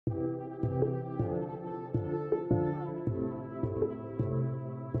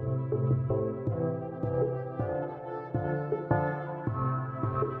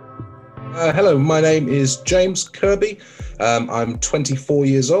Hello, my name is James Kirby. I'm 24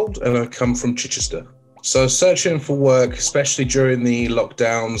 years old and I come from Chichester. So searching for work, especially during the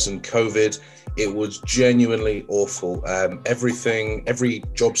lockdowns and COVID, it was genuinely awful. Every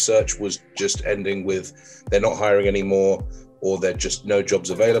job search was just ending with they're not hiring anymore or they're just no jobs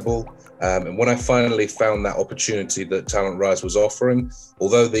available. And when I finally found that opportunity that Talent Rise was offering,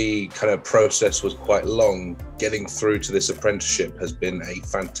 although the kind of process was quite long, getting through to this apprenticeship has been a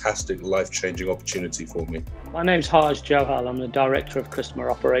fantastic life-changing opportunity for me. My name's Haj Johal. I'm the Director of Customer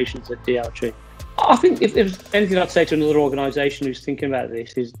Operations at DLG. I think if there's anything I'd say to another organisation who's thinking about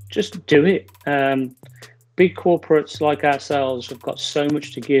this is just do it. Big corporates like ourselves have got so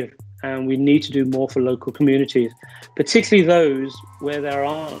much to give, and we need to do more for local communities, particularly those where there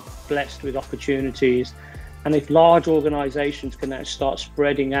aren't blessed with opportunities. And if large organisations can now start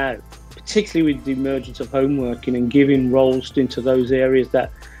spreading out, particularly with the emergence of home working and giving roles into those areas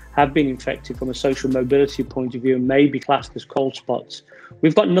that have been infected from a social mobility point of view and may be classed as cold spots,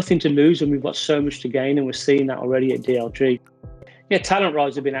 we've got nothing to lose and we've got so much to gain, and we're seeing that already at DLG. Yeah, Talent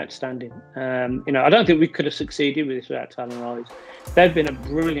Rise have been outstanding. I don't think we could have succeeded with this without Talent Rise. They've been a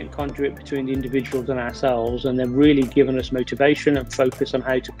brilliant conduit between the individuals and ourselves, and they've really given us motivation and focus on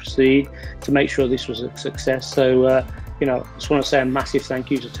how to proceed to make sure this was a success. So, I just want to say a massive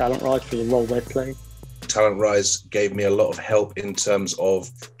thank you to Talent Rise for the role they've played. Talent Rise gave me a lot of help in terms of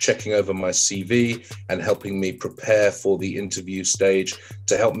checking over my CV and helping me prepare for the interview stage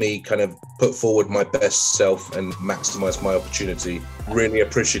to help me kind of put forward my best self and maximize my opportunity. Really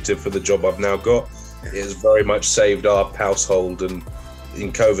appreciative for the job I've now got. It has very much saved our household, and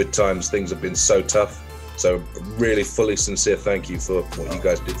in COVID times, things have been so tough. So really fully sincere thank you for what you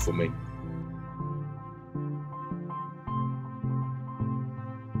guys did for me.